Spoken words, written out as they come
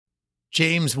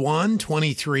James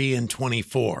 1:23 and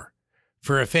 24.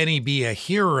 For if any be a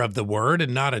hearer of the word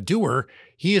and not a doer,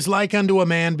 he is like unto a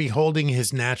man beholding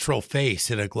his natural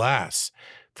face in a glass.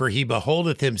 For he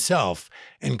beholdeth himself,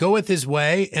 and goeth his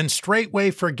way, and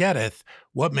straightway forgetteth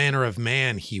what manner of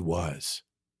man he was.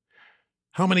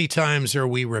 How many times are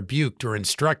we rebuked or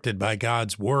instructed by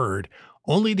God's word,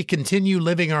 only to continue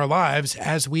living our lives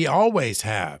as we always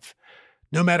have?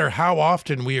 No matter how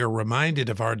often we are reminded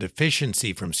of our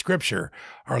deficiency from Scripture,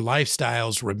 our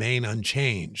lifestyles remain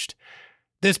unchanged.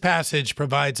 This passage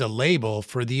provides a label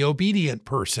for the obedient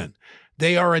person.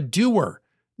 They are a doer,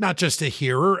 not just a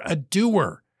hearer, a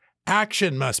doer.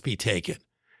 Action must be taken,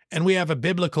 and we have a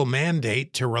biblical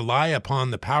mandate to rely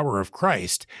upon the power of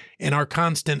Christ in our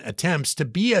constant attempts to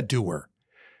be a doer.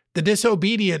 The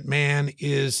disobedient man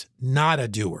is not a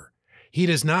doer. He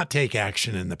does not take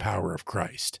action in the power of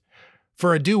Christ.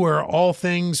 For a doer, all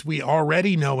things we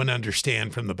already know and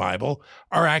understand from the Bible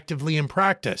are actively in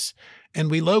practice, and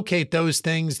we locate those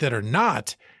things that are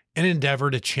not and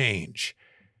endeavor to change.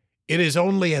 It is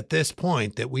only at this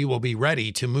point that we will be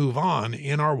ready to move on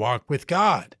in our walk with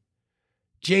God.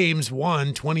 James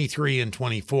 1:23 and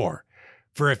 24.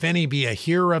 For if any be a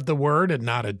hearer of the word and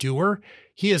not a doer,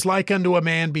 he is like unto a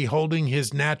man beholding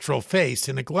his natural face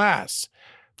in a glass.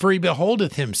 For he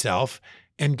beholdeth himself,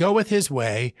 and goeth his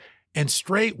way, and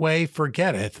straightway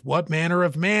forgetteth what manner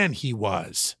of man he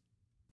was.